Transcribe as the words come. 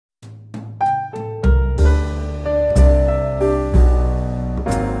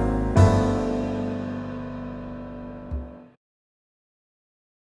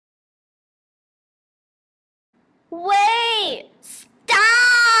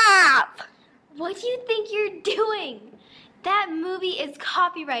What do you think you're doing? That movie is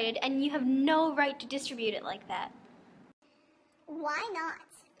copyrighted and you have no right to distribute it like that. Why not?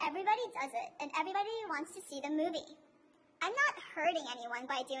 Everybody does it, and everybody wants to see the movie. I'm not hurting anyone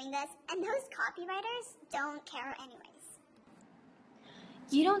by doing this, and those copywriters don't care anyways.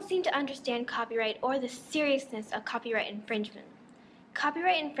 You don't seem to understand copyright or the seriousness of copyright infringement.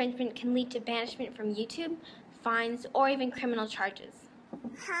 Copyright infringement can lead to banishment from YouTube, fines, or even criminal charges.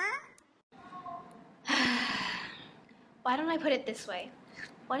 Huh? Why don't I put it this way?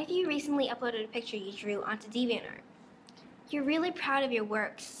 What if you recently uploaded a picture you drew onto DeviantArt? You're really proud of your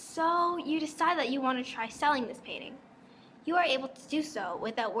work, so you decide that you want to try selling this painting. You are able to do so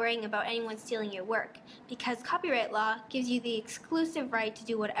without worrying about anyone stealing your work, because copyright law gives you the exclusive right to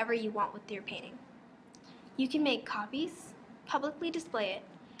do whatever you want with your painting. You can make copies, publicly display it,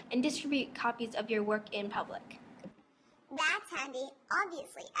 and distribute copies of your work in public. That's handy.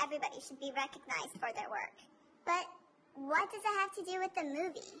 Obviously, everybody should be recognized for their work. But what does it have to do with the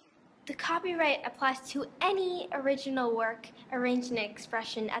movie? The copyright applies to any original work arranged in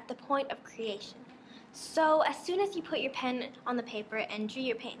expression at the point of creation. So as soon as you put your pen on the paper and drew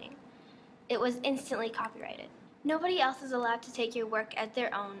your painting, it was instantly copyrighted. Nobody else is allowed to take your work as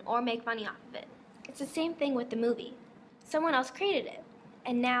their own or make money off of it. It's the same thing with the movie. Someone else created it,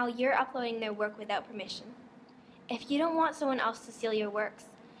 and now you're uploading their work without permission. If you don't want someone else to steal your works,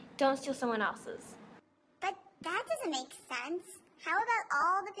 don't steal someone else's. But that doesn't make sense. How about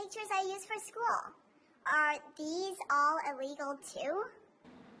all the pictures I use for school? Are these all illegal too?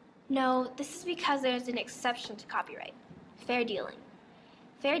 No, this is because there's an exception to copyright: fair dealing.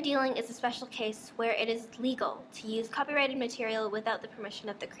 Fair dealing is a special case where it is legal to use copyrighted material without the permission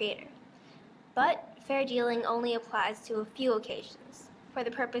of the creator. But fair dealing only applies to a few occasions, for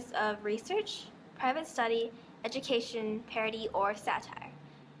the purpose of research, private study, education, parody, or satire.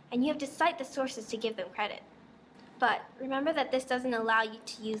 And you have to cite the sources to give them credit. But remember that this doesn't allow you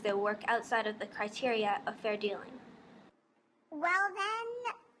to use their work outside of the criteria of fair dealing. Well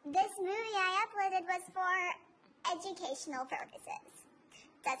then, this movie I uploaded was for educational purposes.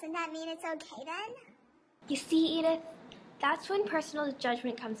 Doesn't that mean it's okay then? You see, Edith, that's when personal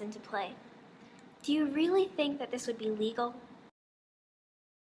judgment comes into play. Do you really think that this would be legal?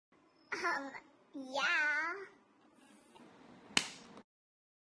 Yeah.